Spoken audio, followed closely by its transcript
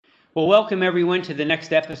Well, welcome everyone to the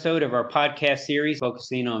next episode of our podcast series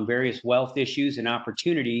focusing on various wealth issues and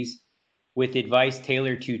opportunities with advice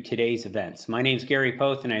tailored to today's events. My name is Gary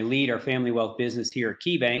Poth and I lead our family wealth business here at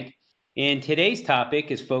KeyBank. And today's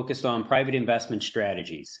topic is focused on private investment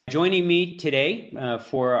strategies. Joining me today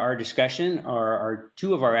for our discussion are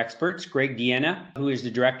two of our experts, Greg Deanna, who is the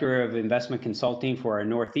Director of Investment Consulting for our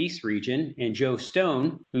Northeast region, and Joe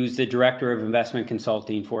Stone, who's the Director of Investment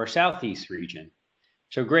Consulting for our Southeast region.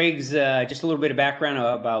 So Greg's just a little bit of background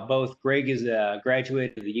about both. Greg is a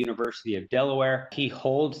graduate of the University of Delaware. He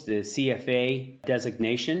holds the CFA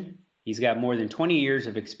designation. He's got more than 20 years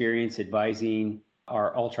of experience advising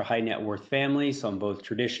our ultra high net worth families on both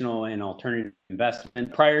traditional and alternative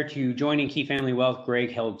investment. Prior to joining Key Family Wealth,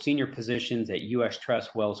 Greg held senior positions at U.S.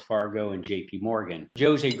 Trust, Wells Fargo, and J.P. Morgan.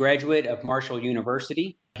 Joe's a graduate of Marshall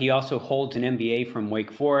University. He also holds an MBA from Wake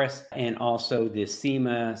Forest and also the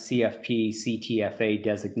CIMA, CFP, CTFA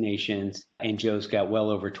designations. And Joe's got well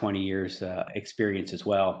over 20 years experience as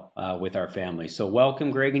well with our family. So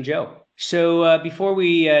welcome, Greg and Joe. So before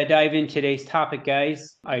we dive into today's topic,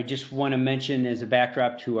 guys, I just want to mention as a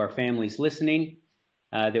backdrop to our families listening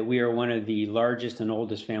that we are one of the largest and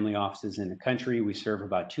oldest family offices in the country. We serve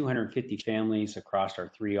about 250 families across our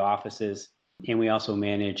three offices, and we also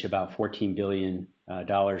manage about $14 billion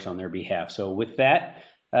on their behalf. So with that,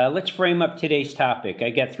 let's frame up today's topic.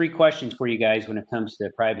 I got three questions for you guys when it comes to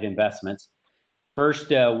private investments.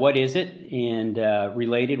 First, what is it? And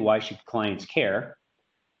related, why should clients care?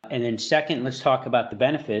 And then second, let's talk about the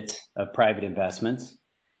benefits of private investments.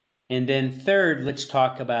 And then third, let's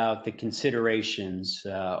talk about the considerations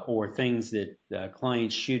or things that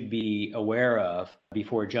clients should be aware of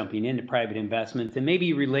before jumping into private investments. And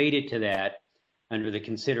maybe related to that, under the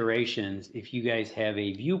considerations, if you guys have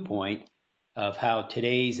a viewpoint of how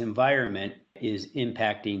today's environment is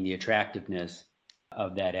impacting the attractiveness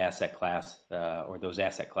of that asset class or those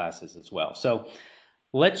asset classes as well. So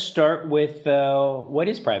let's start with what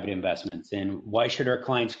is private investments and why should our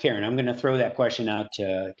clients care? And I'm going to throw that question out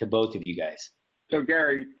to both of you guys. So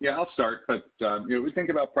Gary, yeah, I'll start. But we think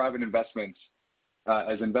about private investments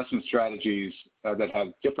as investment strategies that have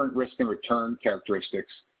different risk and return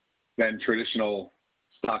characteristics than traditional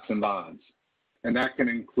stocks and bonds. And that can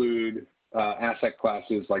include asset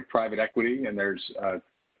classes like private equity, and there's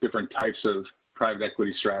different types of private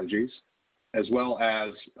equity strategies, as well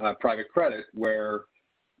as private credit, where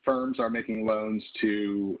firms are making loans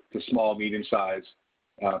to small, medium-sized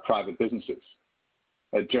private businesses.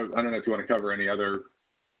 Joe, I don't know if you want to cover any other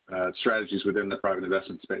strategies within the private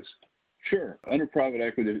investment space. Sure. Under private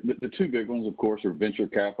equity, the two big ones, of course, are venture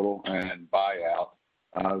capital and buyout.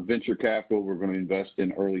 Venture capital, we're going to invest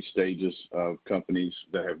in early stages of companies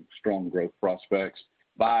that have strong growth prospects.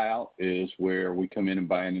 Buyout is where we come in and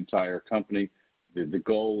buy an entire company. The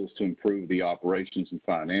goal is to improve the operations and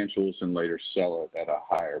financials and later sell it at a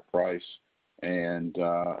higher price. And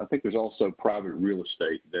I think there's also private real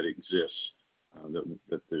estate that exists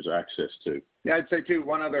that there's access to. Yeah, I'd say too,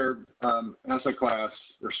 one other asset class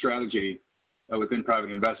or strategy within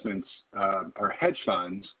private investments are hedge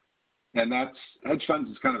funds. And hedge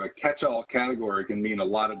funds is kind of a catch-all category, can mean a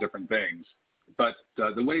lot of different things. But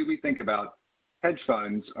the way we think about hedge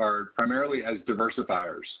funds are primarily as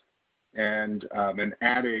diversifiers and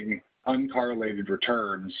adding uncorrelated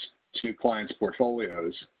returns to clients'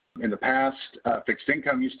 portfolios. In the past, fixed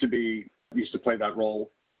income used to play that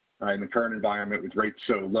role. In the current environment with rates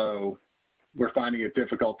so low, we're finding it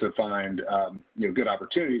difficult to find good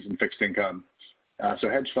opportunities in fixed income. So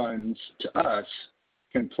hedge funds, to us,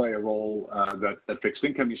 can play a role that fixed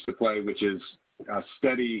income used to play, which is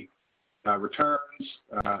steady returns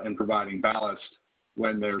and providing ballast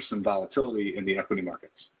when there's some volatility in the equity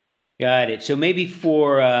markets. Got it. So maybe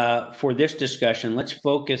for this discussion, let's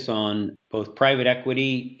focus on both private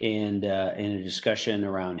equity and a discussion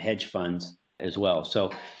around hedge funds as well.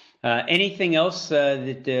 So anything else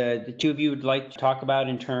that the two of you would like to talk about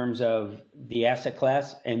in terms of the asset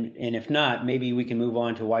class? And if not, maybe we can move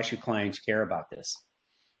on to why should clients care about this?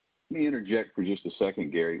 Let me interject for just a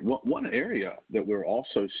second, Gary. One area that we're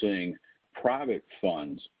also seeing private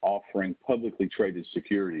funds offering publicly traded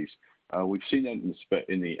securities. We've seen that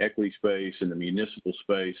in the equity space, in the municipal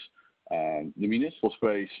space. The municipal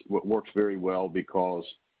space works very well because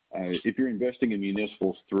if you're investing in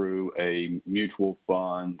municipals through a mutual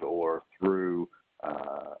fund or through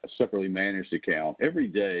a separately managed account, every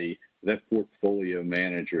day that portfolio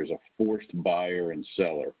manager is a forced buyer and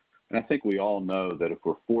seller. And I think we all know that if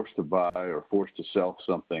we're forced to buy or forced to sell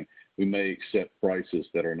something, we may accept prices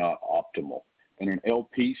that are not optimal. In an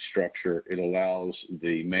LP structure, it allows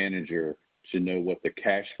the manager to know what the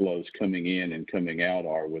cash flows coming in and coming out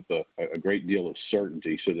are with a great deal of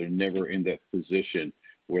certainty, so they're never in that position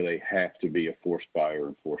where they have to be a forced buyer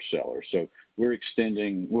and forced seller. So we're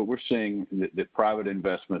extending, what we're seeing that private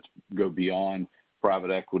investments go beyond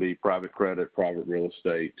private equity, private credit, private real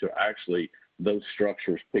estate, to actually those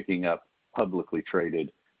structures picking up publicly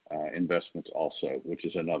traded investments also, which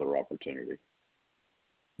is another opportunity.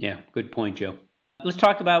 Yeah, good point, Joe. Let's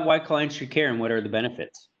talk about why clients should care and what are the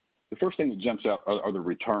benefits. The first thing that jumps out are the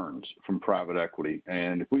returns from private equity.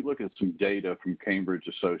 And if we look at some data from Cambridge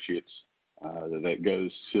Associates that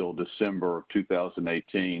goes till December of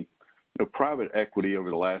 2018, private equity over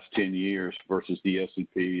the last 10 years versus the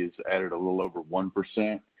S&P has added a little over 1%.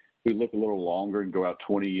 If we look a little longer and go out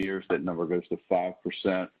 20 years, that number goes to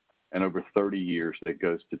 5%, and over 30 years, that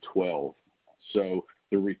goes to 12%. So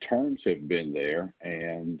the returns have been there,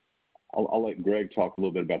 and I'll let Greg talk a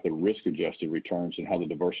little bit about the risk-adjusted returns and how the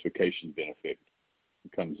diversification benefit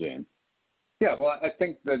comes in. Yeah, well, I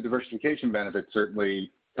think the diversification benefit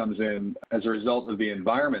certainly comes in as a result of the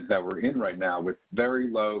environment that we're in right now, with very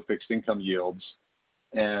low fixed income yields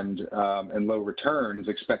and low returns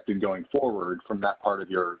expected going forward from that part of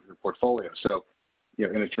your portfolio. So,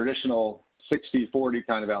 in a traditional 60-40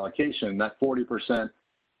 kind of allocation, that 40%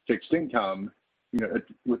 fixed income,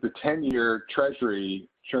 with the 10-year Treasury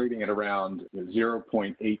trading at around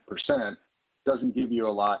 0.8%, doesn't give you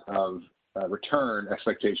a lot of return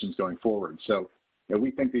expectations going forward. So,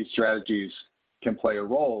 we think these strategies can play a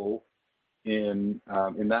role in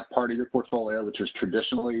that part of your portfolio, which is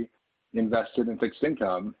traditionally invested in fixed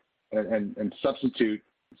income, and substitute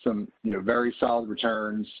some very solid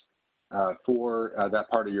returns for that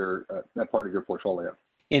part of your portfolio.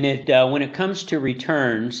 And when it comes to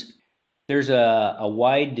returns, there's a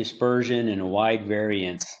wide dispersion and a wide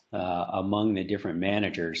variance among the different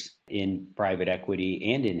managers in private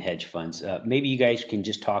equity and in hedge funds. Maybe you guys can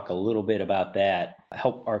just talk a little bit about that,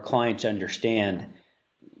 help our clients understand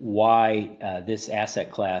why this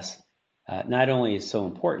asset class not only is so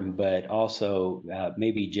important, but also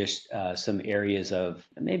maybe just some areas of,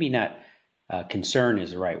 maybe not concern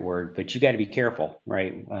is the right word, but you got to be careful,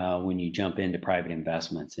 right, when you jump into private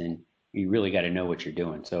investments, and you really got to know what you're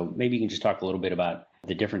doing. So maybe you can just talk a little bit about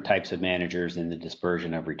the different types of managers and the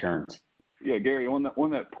dispersion of returns. Yeah, Gary, on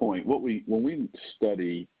that point, when we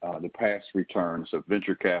study the past returns of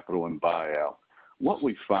venture capital and buyout, what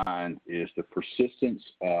we find is the persistence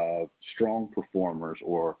of strong performers,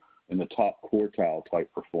 or in the top quartile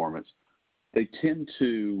type performance, they tend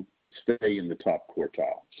to stay in the top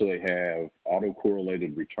quartile. So they have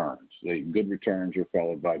autocorrelated returns. Good returns are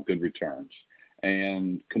followed by good returns.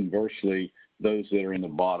 And conversely, those that are in the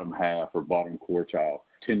bottom half or bottom quartile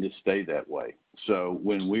tend to stay that way. So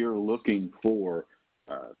when we are looking for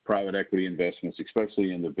private equity investments,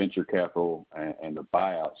 especially in the venture capital and the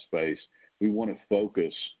buyout space, we want to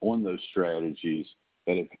focus on those strategies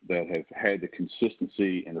that have had the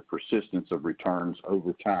consistency and the persistence of returns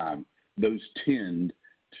over time. Those tend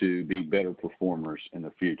to be better performers in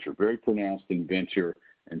the future, very pronounced in venture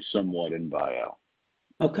and somewhat in buyout.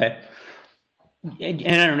 Okay. And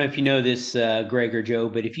I don't know if you know this, Greg or Joe,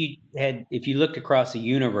 but if you looked across the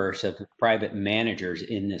universe of private managers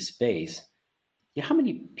in this space, how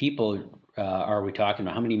many people are we talking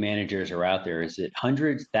about? How many managers are out there? Is it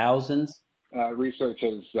hundreds, thousands? Research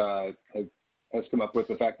has come up with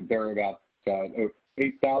the fact that there are about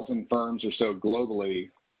 8,000 firms or so globally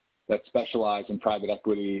that specialize in private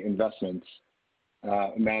equity investments,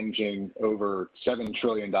 managing over $7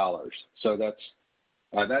 trillion. So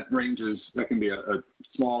that ranges. That can be a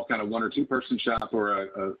small kind of 1 or 2 person shop,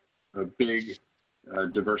 or a big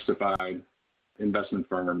diversified investment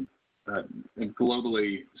firm, and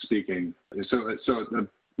globally speaking. So a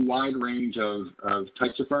wide range of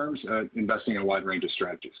types of firms investing in a wide range of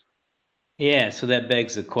strategies. Yeah, so that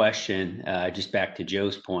begs the question, just back to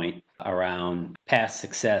Joe's point around past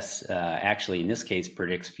success, actually in this case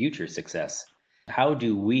predicts future success. How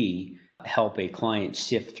do we help a client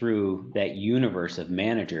sift through that universe of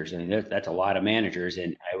managers? I mean, that's a lot of managers,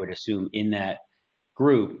 and I would assume in that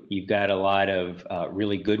group you've got a lot of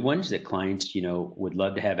really good ones that clients would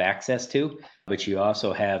love to have access to, but you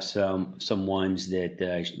also have some ones that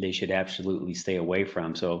they should absolutely stay away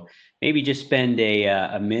from. So maybe just spend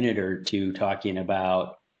a minute or two talking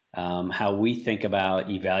about how we think about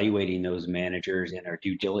evaluating those managers in our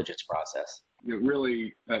due diligence process. It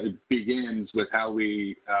really begins with how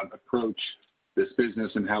we approach this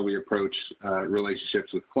business and how we approach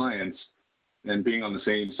relationships with clients, and being on the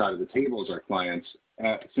same side of the table as our clients.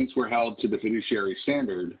 Since we're held to the fiduciary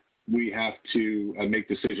standard, we have to make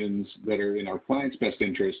decisions that are in our client's best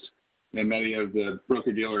interest, and many of the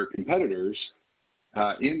broker-dealer competitors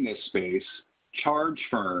in this space charge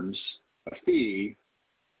firms a fee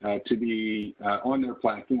to be on their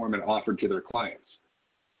platform and offered to their clients.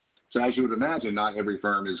 So as you would imagine, not every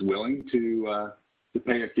firm is willing to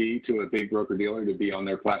pay a fee to a big broker-dealer to be on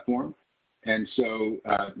their platform. And so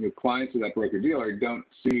clients of that broker-dealer don't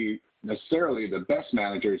see necessarily the best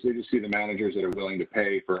managers, they just see the managers that are willing to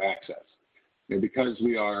pay for access. Because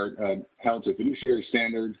we are held to a fiduciary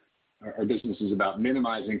standard, our business is about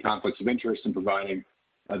minimizing conflicts of interest and providing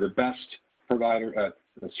the best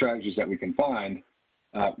strategies that we can find.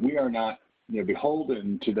 We are not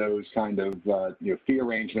beholden to those kind of fee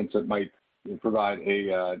arrangements that might provide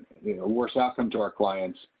a worse outcome to our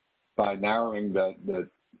clients by narrowing the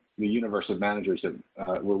universe of managers that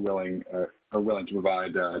are willing to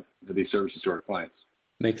provide these services to our clients.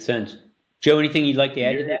 Makes sense. Joe, anything you'd like to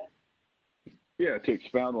add to that? Yeah, to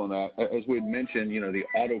expound on that, as we had mentioned, the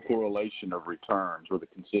autocorrelation of returns or the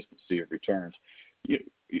consistency of returns.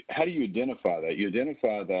 How do you identify that? You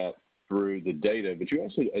identify that through the data, but you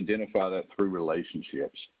also identify that through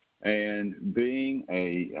relationships. And being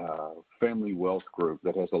a family wealth group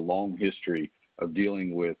that has a long history of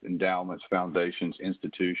dealing with endowments, foundations,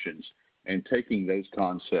 institutions, and taking those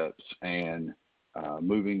concepts and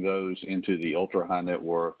moving those into the ultra high net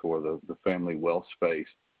worth or the family wealth space,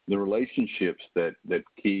 the relationships that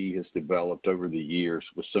Key has developed over the years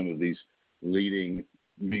with some of these leading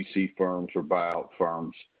VC firms or buyout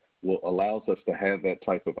firms allows us to have that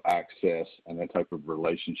type of access and that type of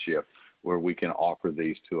relationship where we can offer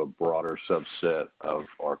these to a broader subset of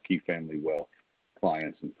our Key Family Wealth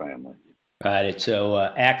clients and family. Got it. So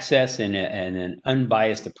access and an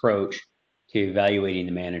unbiased approach to evaluating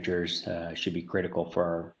the managers should be critical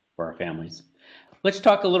for our families. Let's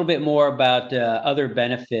talk a little bit more about other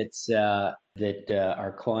benefits that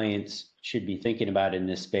our clients should be thinking about in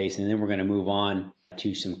this space, and then we're going to move on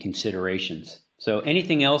to some considerations. So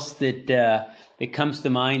anything else that comes to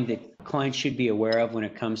mind that clients should be aware of when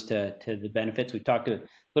it comes to the benefits? We talked a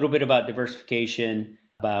little bit about diversification,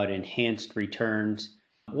 about enhanced returns.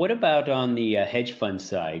 What about on the hedge fund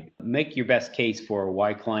side? Make your best case for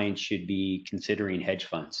why clients should be considering hedge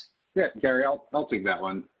funds. Yeah, Gary, I'll take that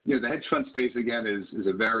one. The hedge fund space again is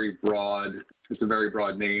a very broad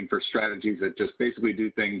name for strategies that just basically do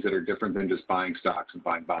things that are different than just buying stocks and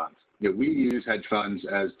buying bonds. We use hedge funds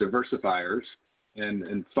as diversifiers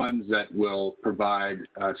and funds that will provide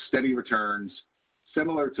steady returns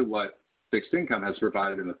similar to what fixed income has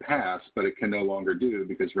provided in the past, but it can no longer do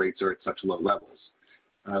because rates are at such low levels.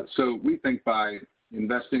 So we think by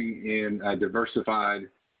investing in a diversified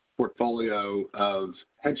portfolio of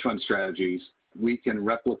hedge fund strategies, we can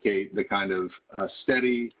replicate the kind of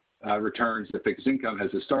steady returns that fixed income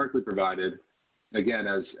has historically provided, again,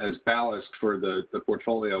 as ballast for the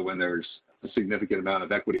portfolio when there's a significant amount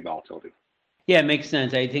of equity volatility. Yeah, it makes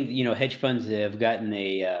sense. I think, hedge funds have gotten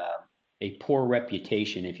a poor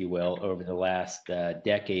reputation, if you will, over the last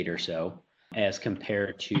decade or so as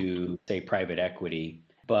compared to, say, private equity.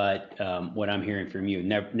 But what I'm hearing from you,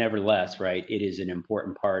 nevertheless, right, it is an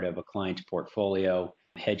important part of a client's portfolio.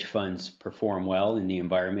 Hedge funds perform well in the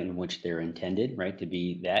environment in which they're intended, right, to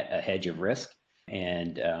be a hedge of risk,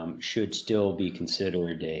 and should still be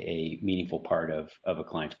considered a meaningful part of a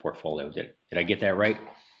client's portfolio. Did I get that right?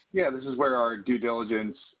 Yeah, this is where our due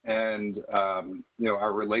diligence and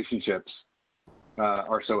our relationships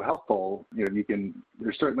are so helpful.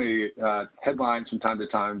 There's certainly headlines from time to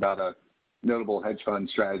time about a notable hedge fund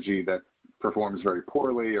strategy that performs very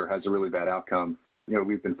poorly or has a really bad outcome.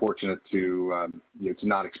 We've been fortunate to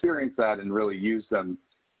not experience that and really use them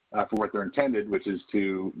for what they're intended, which is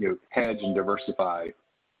to hedge and diversify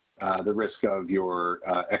the risk of your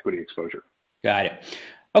equity exposure. Got it.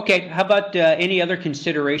 Okay, how about any other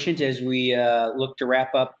considerations as we look to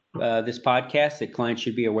wrap up this podcast that clients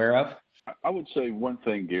should be aware of? I would say one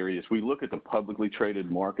thing, Gary, is we look at the publicly traded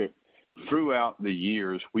market. Throughout the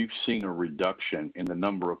years, we've seen a reduction in the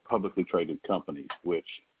number of publicly traded companies, which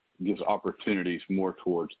gives opportunities more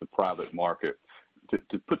towards the private market.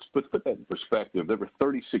 To put that in perspective, there were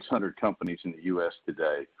 3,600 companies in the U.S.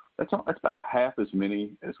 today. That's about half as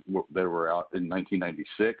many as there were out in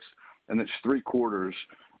 1996, and it's 3/4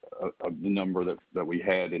 of the number that we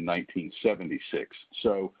had in 1976.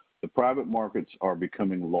 So the private markets are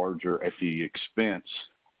becoming larger at the expense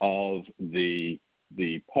of the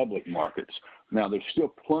public markets. Now, there's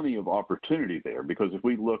still plenty of opportunity there because if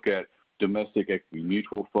we look at domestic equity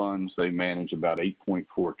mutual funds, they manage about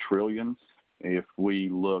 $8.4 trillion. If we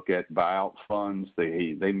look at buyout funds,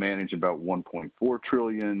 they manage about $1.4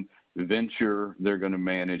 trillion. Venture, they're going to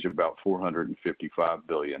manage about $455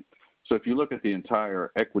 billion. So if you look at the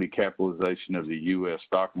entire equity capitalization of the U.S.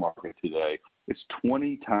 stock market today, it's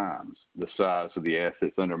 20 times the size of the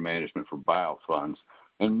assets under management for buyout funds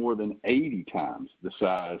and more than 80 times the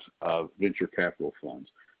size of venture capital funds.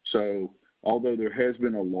 So although there has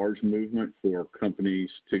been a large movement for companies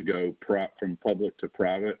to go from public to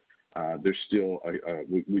private, there's still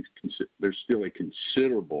a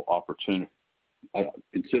considerable opportunity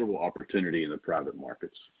in the private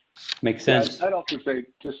markets. Makes sense. Yeah, I'd also say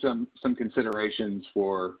just some considerations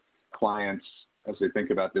for clients as they think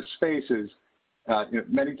about this space is,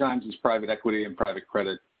 many times these private equity and private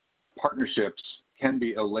credit partnerships can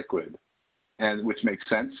be illiquid, and which makes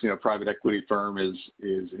sense. Private equity firm is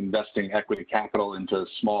investing equity capital into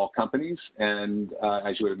small companies, and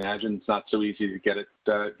as you would imagine, it's not so easy to get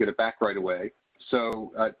it back right away.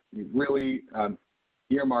 So really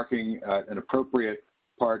earmarking an appropriate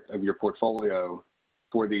part of your portfolio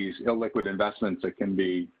for these illiquid investments that can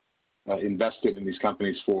be invested in these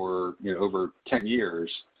companies for over 10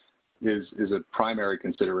 years is a primary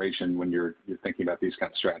consideration when you're thinking about these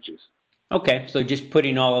kind of strategies. Okay, so just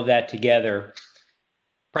putting all of that together,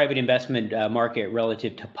 private investment market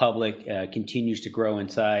relative to public continues to grow in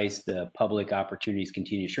size. The public opportunities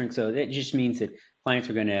continue to shrink. So that just means that clients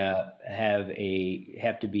are going to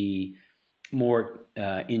have to be more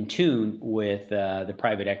in tune with the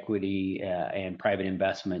private equity and private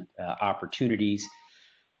investment opportunities.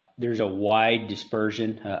 There's a wide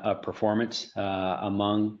dispersion of performance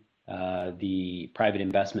among the private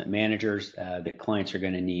investment managers that clients are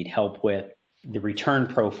going to need help with. The return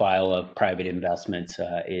profile of private investments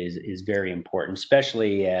is very important,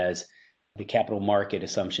 especially as the capital market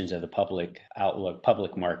assumptions of the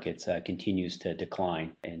public markets continues to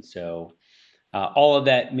decline. And so all of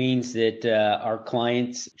that means that our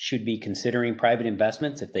clients should be considering private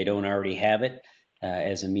investments if they don't already have it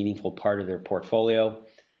as a meaningful part of their portfolio.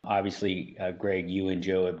 Obviously, Greg, you and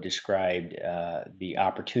Joe have described the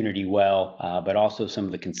opportunity well, but also some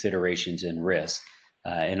of the considerations and risks,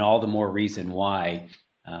 and all the more reason why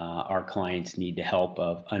our clients need the help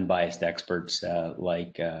of unbiased experts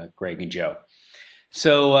like Greg and Joe.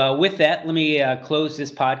 So with that, let me close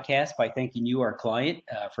this podcast by thanking you, our client,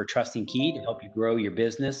 for trusting Key to help you grow your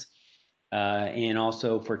business, and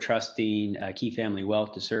also for trusting Key Family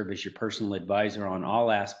Wealth to serve as your personal advisor on all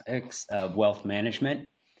aspects of wealth management.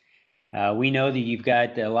 We know that you've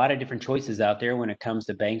got a lot of different choices out there when it comes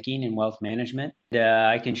to banking and wealth management.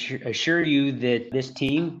 I can assure you that this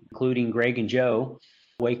team, including Greg and Joe,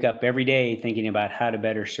 wake up every day thinking about how to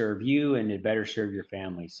better serve you and to better serve your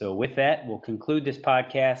family. So with that, we'll conclude this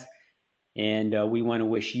podcast, and we want to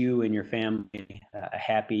wish you and your family a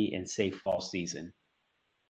happy and safe fall season.